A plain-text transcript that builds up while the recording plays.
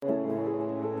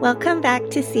Welcome back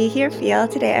to See, Hear, Feel.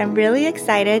 Today I'm really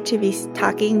excited to be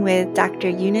talking with Dr.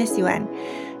 Eunice Yuen.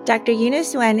 Dr.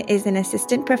 Eunice Yuen is an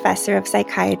assistant professor of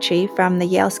psychiatry from the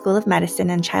Yale School of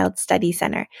Medicine and Child Study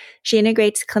Center. She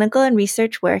integrates clinical and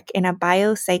research work in a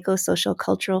biopsychosocial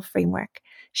cultural framework.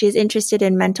 She is interested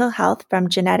in mental health from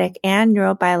genetic and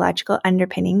neurobiological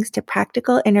underpinnings to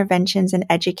practical interventions and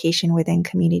education within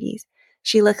communities.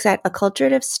 She looks at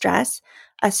acculturative stress,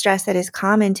 a stress that is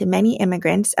common to many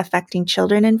immigrants affecting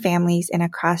children and families in a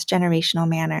cross-generational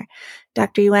manner.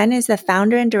 Dr. Yuen is the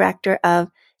founder and director of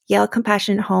Yale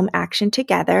Compassionate Home Action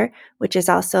Together, which is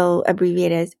also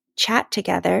abbreviated as Chat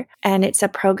Together, and it's a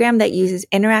program that uses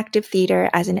interactive theater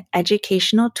as an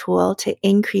educational tool to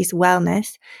increase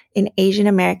wellness in Asian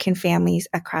American families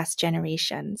across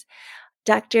generations.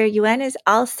 Dr. Yuen is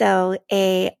also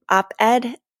a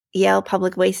op-ed Yale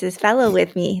Public Voices Fellow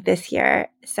with me this year.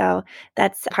 So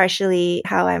that's partially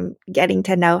how I'm getting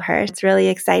to know her. It's really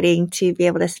exciting to be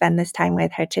able to spend this time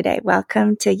with her today.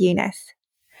 Welcome to Eunice.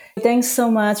 Thanks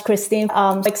so much, Christine.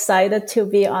 I'm excited to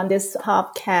be on this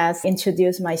podcast,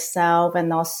 introduce myself,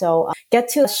 and also get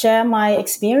to share my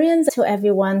experience to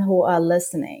everyone who are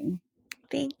listening.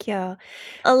 Thank you.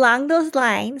 Along those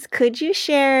lines, could you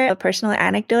share a personal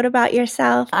anecdote about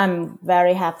yourself? I'm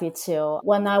very happy to.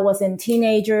 When I was a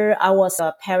teenager, I was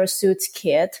a parachute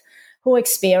kid who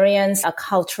experienced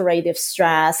acculturative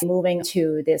stress moving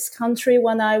to this country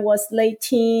when I was late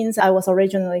teens. I was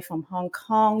originally from Hong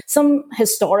Kong. Some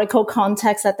historical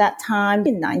context at that time,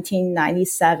 in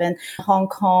 1997, Hong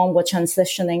Kong was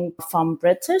transitioning from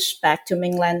British back to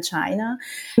mainland China.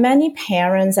 Many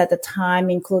parents at the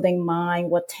time, including mine,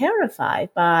 were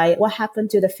terrified by what happened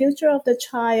to the future of the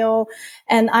child.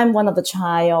 And I'm one of the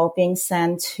child being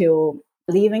sent to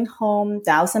leaving home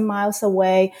 1,000 miles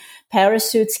away.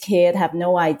 Parachutes kid have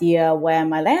no idea where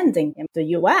am I landing in the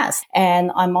US.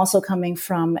 And I'm also coming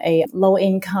from a low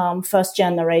income, first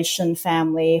generation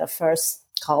family, the first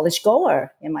college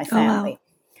goer in my family. Oh, wow.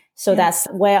 So that's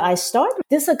where I started.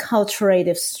 This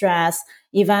acculturative stress,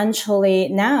 eventually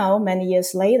now, many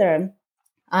years later,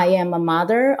 I am a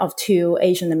mother of 2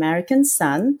 Asian American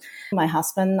sons. My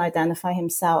husband identifies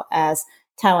himself as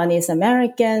Taiwanese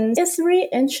American. It's a really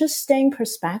interesting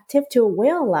perspective to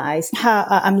realize how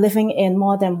I'm living in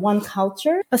more than one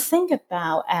culture. But think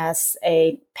about as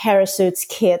a parachute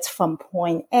kid from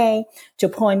point A to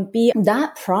point B,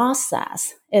 that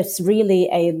process is really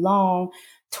a long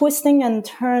twisting and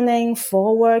turning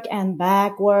forward and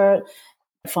backward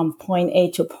from point A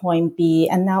to point B.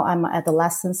 And now I'm an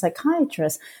adolescent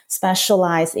psychiatrist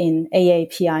specialized in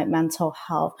AAPI mental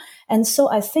health. And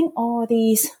so I think all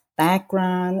these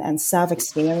background and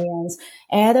self-experience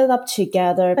added up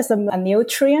together as a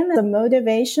nutrient, a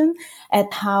motivation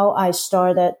at how I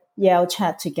started Yale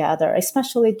Chat Together,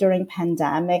 especially during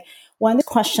pandemic. One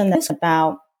question is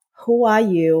about who are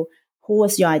you? Who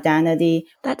was your identity?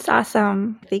 That's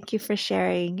awesome. Thank you for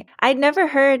sharing. I'd never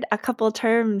heard a couple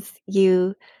terms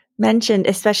you mentioned,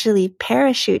 especially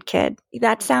parachute kid.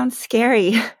 That sounds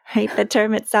scary, right? The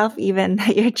term itself, even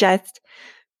that you're just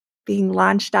being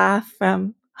launched off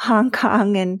from Hong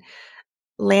Kong and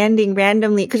landing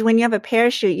randomly. Because when you have a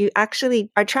parachute, you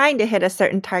actually are trying to hit a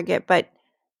certain target, but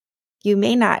you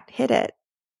may not hit it.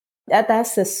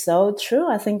 That's just so true.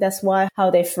 I think that's why how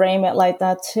they frame it like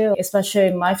that too. Especially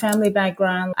in my family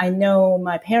background, I know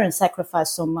my parents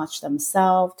sacrificed so much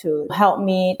themselves to help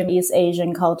me. In East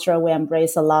Asian culture, we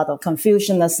embrace a lot of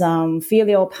Confucianism,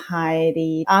 filial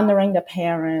piety, honoring the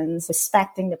parents,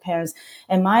 respecting the parents.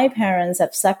 And my parents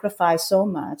have sacrificed so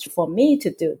much for me to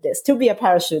do this, to be a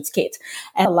parachute kid.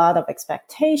 And a lot of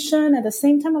expectation, at the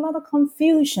same time, a lot of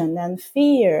confusion and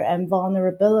fear and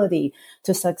vulnerability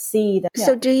to succeed.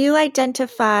 So do you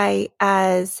identify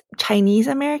as Chinese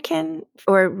American,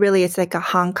 or really it's like a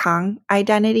Hong Kong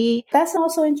identity? That's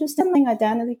also interesting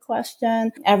identity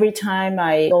question. Every time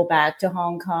I go back to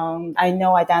Hong Kong, I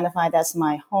know identify that's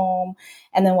my home.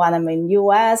 And then when I'm in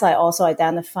US, I also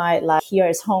identify like here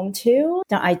is home too.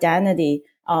 The identity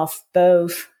of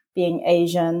both being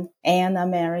Asian and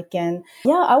American.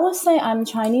 Yeah, I would say I'm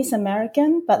Chinese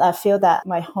American, but I feel that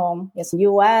my home is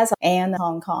US and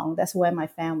Hong Kong. That's where my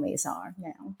families are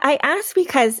now. I ask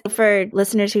because for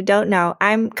listeners who don't know,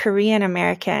 I'm Korean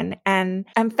American, and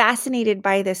I'm fascinated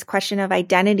by this question of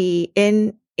identity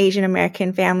in Asian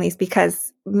American families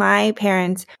because my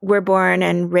parents were born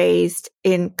and raised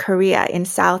in Korea, in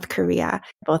South Korea.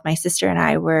 Both my sister and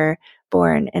I were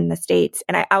born in the States.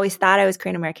 And I always thought I was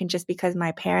Korean American just because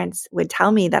my parents would tell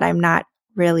me that I'm not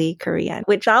really Korean,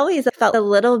 which always felt a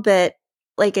little bit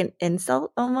like an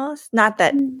insult almost. Not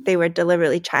that they were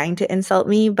deliberately trying to insult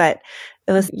me, but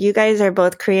it was, you guys are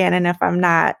both Korean. And if I'm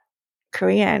not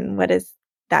Korean? What does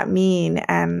that mean?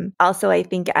 And also, I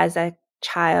think as a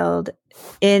child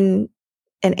in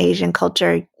an Asian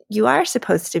culture, you are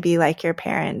supposed to be like your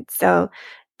parents. So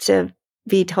to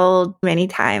be told many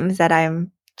times that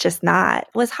I'm just not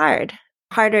was hard.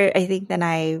 Harder, I think, than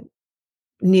I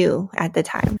knew at the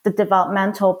time. The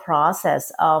developmental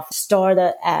process of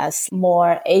started as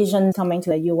more Asian coming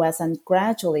to the US and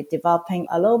gradually developing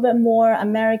a little bit more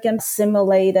American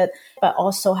assimilated, but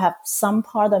also have some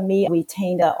part of me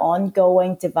retain the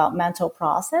ongoing developmental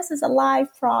process. Is a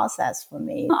live process for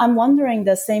me. I'm wondering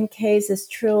the same case is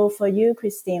true for you,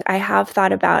 Christine. I have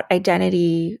thought about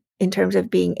identity in terms of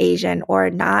being Asian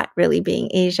or not really being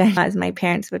Asian, as my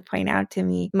parents would point out to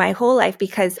me my whole life,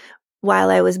 because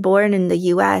while I was born in the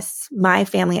US, my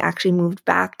family actually moved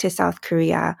back to South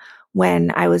Korea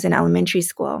when I was in elementary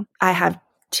school. I have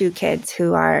two kids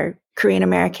who are Korean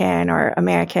American or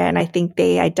American. I think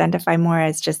they identify more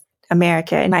as just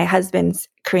American. My husband's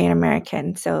Korean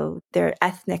American, so they're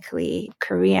ethnically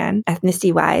Korean,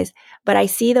 ethnicity wise. But I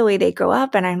see the way they grow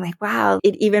up and I'm like, wow,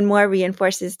 it even more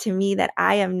reinforces to me that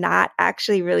I am not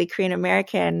actually really Korean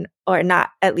American, or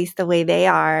not at least the way they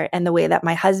are and the way that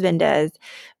my husband is.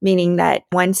 Meaning that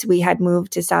once we had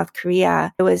moved to South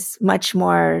Korea, it was much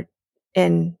more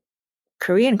in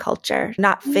Korean culture,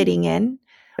 not fitting in.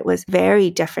 It was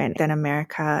very different than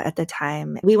America at the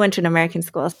time. We went to an American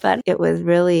school, but it was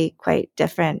really quite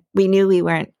different. We knew we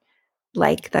weren't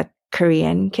like the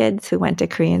Korean kids who went to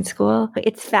Korean school.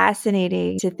 It's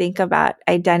fascinating to think about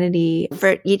identity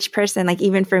for each person, like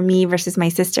even for me versus my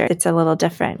sister, it's a little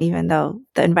different, even though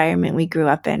the environment we grew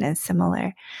up in is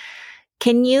similar.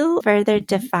 Can you further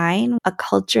define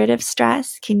acculturative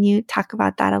stress? Can you talk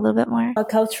about that a little bit more?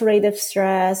 Acculturative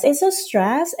stress is a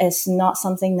stress. It's not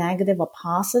something negative or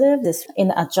positive. It's an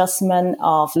adjustment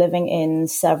of living in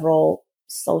several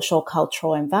social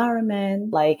cultural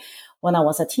environment. Like when I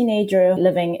was a teenager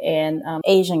living in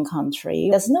Asian country,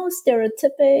 there's no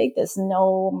stereotypic, there's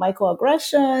no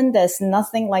microaggression, there's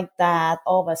nothing like that.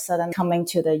 All of a sudden coming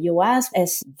to the US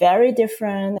is very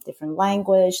different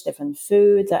language, different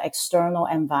food. The external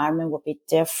environment would be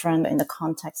different in the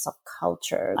context of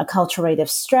culture. Acculturative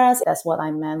stress, that's what I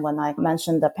meant when I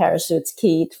mentioned the parachute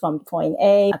kid from point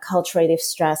A. Acculturative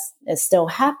stress is still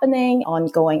happening,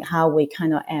 ongoing, how we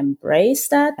kind of embrace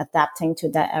that, adapting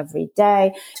to that every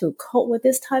day to cope with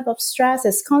this type of stress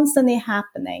is constantly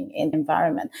happening in the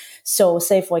environment. So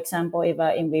say, for example, if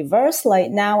in reverse,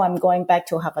 like now I'm going back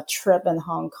to have a trip in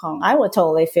Hong Kong, I would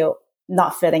totally feel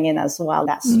not fitting in as well.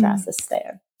 That stress is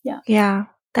there. Yeah. Yeah.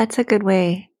 That's a good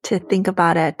way to think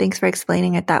about it. Thanks for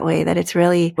explaining it that way, that it's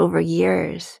really over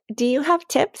years. Do you have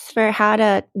tips for how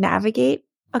to navigate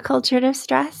acculturative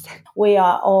stress? We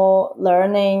are all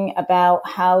learning about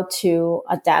how to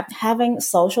adapt, having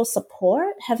social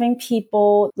support, having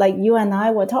people like you and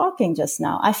I were talking just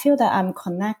now. I feel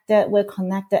that we're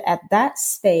connected at that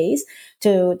space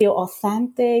to feel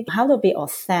authentic, how to be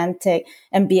authentic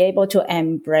and be able to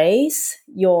embrace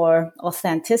your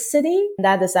authenticity.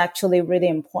 That is actually really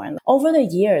important. Over the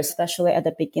years, especially at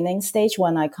the beginning stage,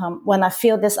 when I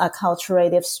feel this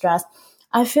acculturative stress,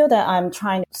 I feel that I'm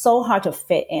trying so hard to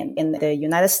fit in the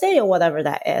United States or whatever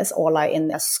that is, or like in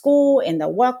the school, in the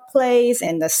workplace,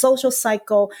 in the social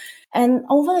cycle. And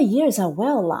over the years, I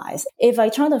realized if I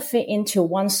try to fit into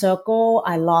one circle,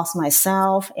 I lost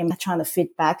myself. If I try to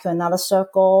fit back to another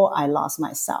circle, I lost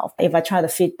myself. If I try to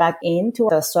fit back into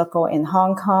the circle in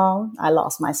Hong Kong, I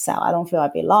lost myself. I don't feel I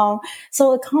belong.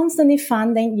 So constantly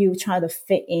finding you try to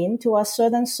fit into a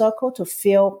certain circle to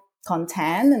feel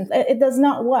content, and it does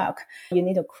not work. You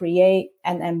need to create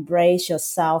and embrace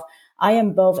yourself. I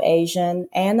am both Asian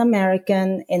and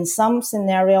American. In some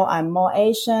scenario, I'm more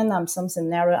Asian. In some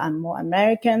scenario, I'm more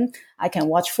American. I can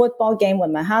watch football game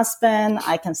with my husband.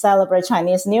 I can celebrate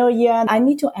Chinese New Year. I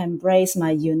need to embrace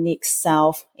my unique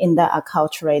self in that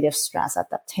acculturative stress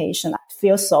adaptation. I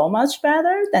feel so much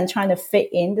better than trying to fit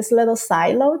in this little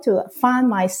silo to find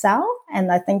myself.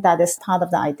 And I think that is part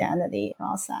of the identity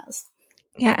process.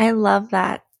 Yeah, I love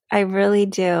that. I really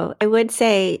do. I would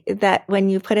say that when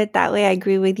you put it that way, I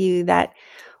agree with you that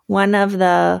one of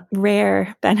the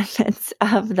rare benefits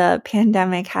of the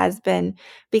pandemic has been,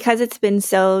 because it's been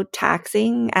so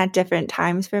taxing at different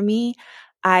times for me,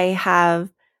 I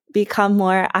have become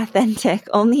more authentic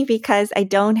only because I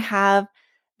don't have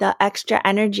the extra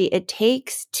energy it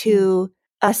takes to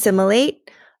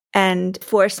assimilate and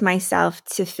force myself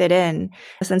to fit in.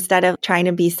 So instead of trying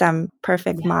to be some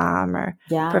perfect mom or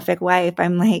perfect wife,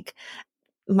 I'm like,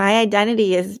 my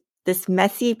identity is this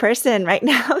messy person right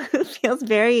now who feels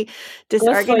very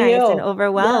disorganized and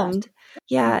overwhelmed.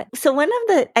 Yeah. So one of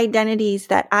the identities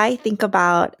that I think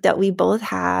about that we both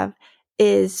have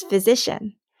is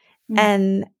physician.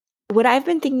 And what I've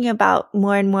been thinking about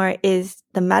more and more is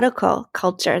the medical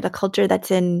culture, the culture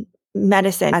that's in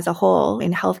medicine as a whole,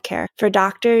 in healthcare, for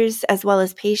doctors as well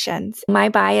as patients. My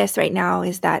bias right now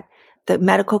is that the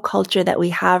medical culture that we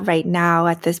have right now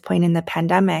at this point in the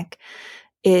pandemic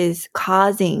is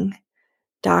causing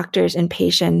doctors and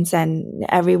patients and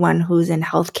everyone who's in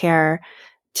healthcare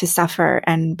to suffer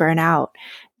and burn out.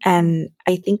 And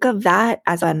I think of that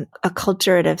as an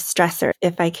acculturative stressor,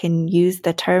 if I can use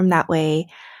the term that way.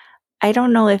 I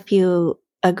don't know if you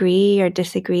agree or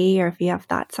disagree, or if you have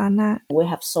thoughts on that. We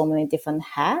have so many different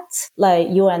hats. Like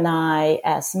you and I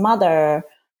as mother,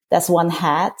 that's one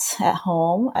hat at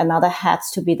home. Another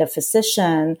hat's to be the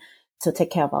physician, to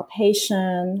take care of our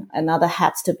patient. Another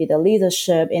hat's to be the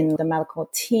leadership in the medical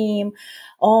team.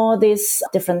 All these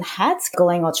different hats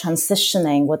going or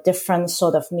transitioning with different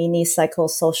sort of mini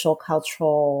psychosocial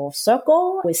cultural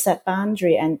circle. We set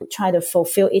boundary and try to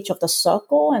fulfill each of the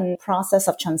circle and process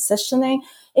of transitioning.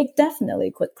 It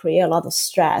definitely could create a lot of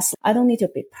stress. I don't need to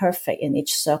be perfect in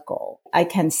each circle. I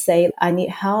can say, I need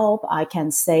help. I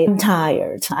can say, I'm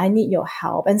tired. I need your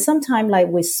help. And sometimes like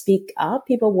we speak up,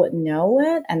 people would know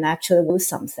it and actually do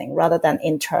something rather than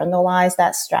internalize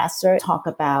that stressor. Talk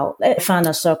about, find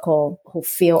a circle who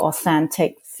feel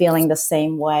authentic, feeling the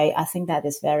same way. I think that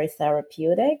is very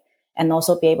therapeutic, and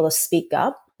also be able to speak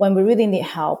up when we really need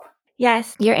help.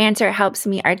 Yes, your answer helps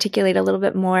me articulate a little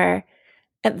bit more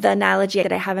the analogy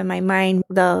that I have in my mind.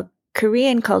 The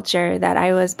Korean culture that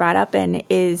I was brought up in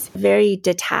is very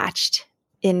detached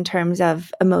in terms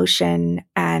of emotion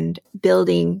and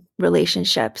building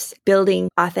relationships, building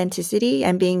authenticity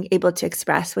and being able to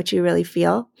express what you really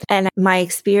feel. And my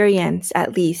experience,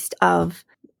 at least, of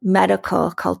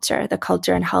medical culture, the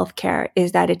culture in healthcare,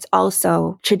 is that it's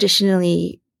also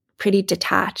traditionally pretty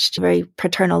detached, very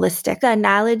paternalistic. The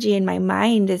analogy in my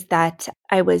mind is that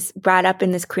I was brought up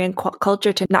in this Korean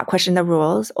culture to not question the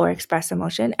rules or express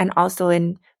emotion, and also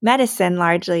in medicine,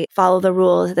 largely follow the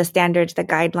rules, the standards, the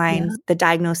guidelines, the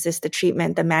diagnosis, the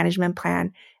treatment, the management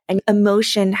plan. And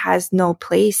emotion has no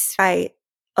place. I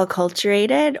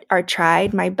acculturated or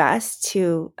tried my best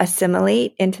to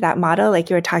assimilate into that model,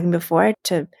 like you were talking before,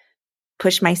 to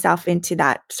push myself into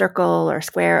that circle or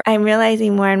square. I'm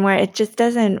realizing more and more it just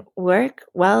doesn't work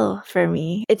well for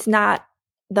me. It's not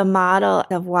the model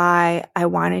of why I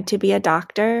wanted to be a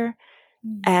doctor,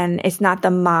 and it's not the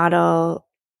model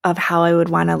of how I would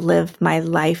want to live my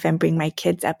life and bring my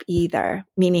kids up either.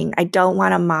 Meaning I don't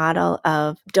want a model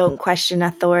of don't question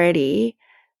authority,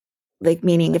 like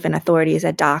meaning if an authority is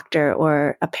a doctor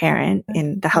or a parent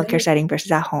in the healthcare setting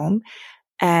versus at home,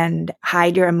 and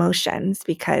hide your emotions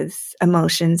because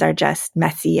emotions are just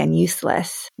messy and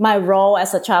useless. My role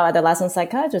as a child adolescent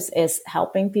psychiatrist is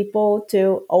helping people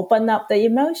to open up the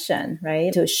emotion,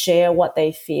 right? To share what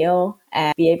they feel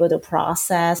and be able to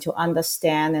process, to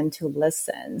understand, and to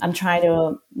listen. I'm trying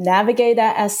to navigate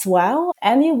that as well.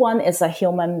 Anyone is a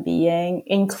human being,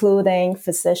 including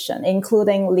physician,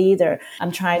 including leader.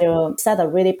 I'm trying to set a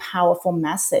really powerful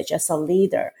message as a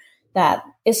leader that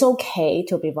it's okay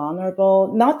to be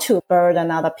vulnerable, not to burden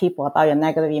other people about your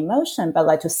negative emotion, but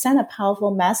like to send a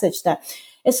powerful message that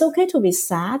it's okay to be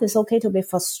sad. It's okay to be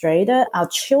frustrated. Our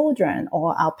children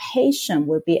or our patient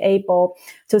will be able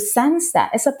to sense that.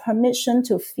 It's a permission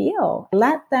to feel.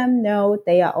 Let them know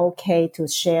they are okay to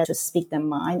share, to speak their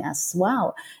mind as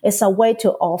well. It's a way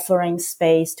to offering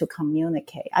space to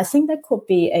communicate. I think that could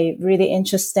be a really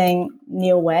interesting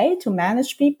new way to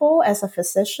manage people as a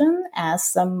physician,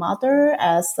 as a mother,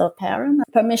 as a parent.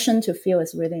 Permission to feel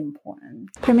is really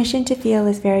important. Permission to feel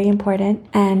is very important.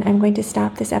 And I'm going to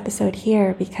stop this episode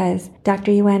here because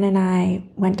Dr. Yuen and I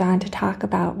went on to talk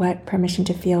about what permission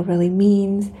to feel really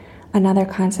means, another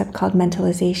concept called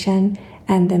mentalization,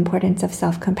 and the importance of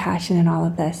self-compassion in all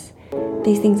of this.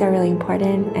 These things are really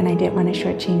important, and I didn't want to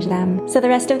shortchange them. So the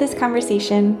rest of this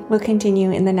conversation will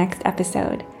continue in the next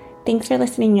episode. Thanks for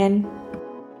listening in.